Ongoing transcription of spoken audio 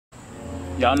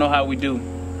Y'all know how we do.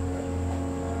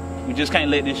 We just can't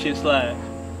let this shit slide.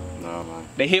 Nah, man.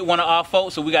 They hit one of our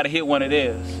folks, so we gotta hit one of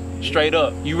theirs. Straight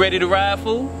up. You ready to ride,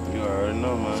 fool? You already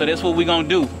know, man. So that's what we gonna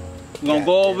do. We gonna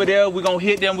go over there, we gonna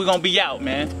hit them, we gonna be out,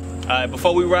 man. Alright,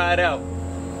 before we ride out,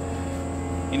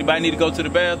 anybody need to go to the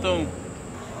bathroom?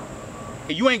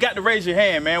 Hey, you ain't got to raise your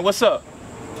hand, man. What's up?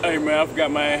 Hey, man, I forgot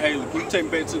my inhaler. Can you take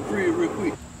me back to the crib real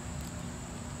quick?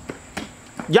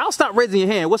 Y'all stop raising your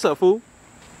hand. What's up, fool?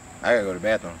 I gotta go to the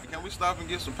bathroom. Can we stop and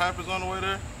get some Pampers on the way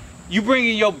there? You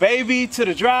bringing your baby to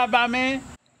the drive-by, man?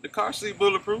 The car seat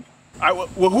bulletproof. All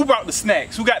right, well, who brought the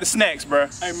snacks? Who got the snacks, bruh?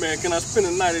 Hey, man, can I spend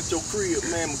the night at your crib,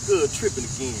 man? I'm good tripping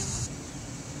again.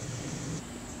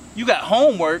 You got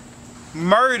homework,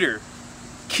 murder,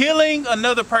 killing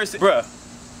another person. Bruh,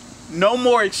 no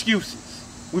more excuses.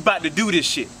 We about to do this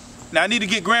shit. Now, I need to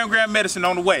get gram medicine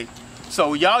on the way.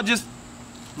 So y'all just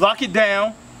lock it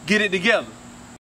down, get it together.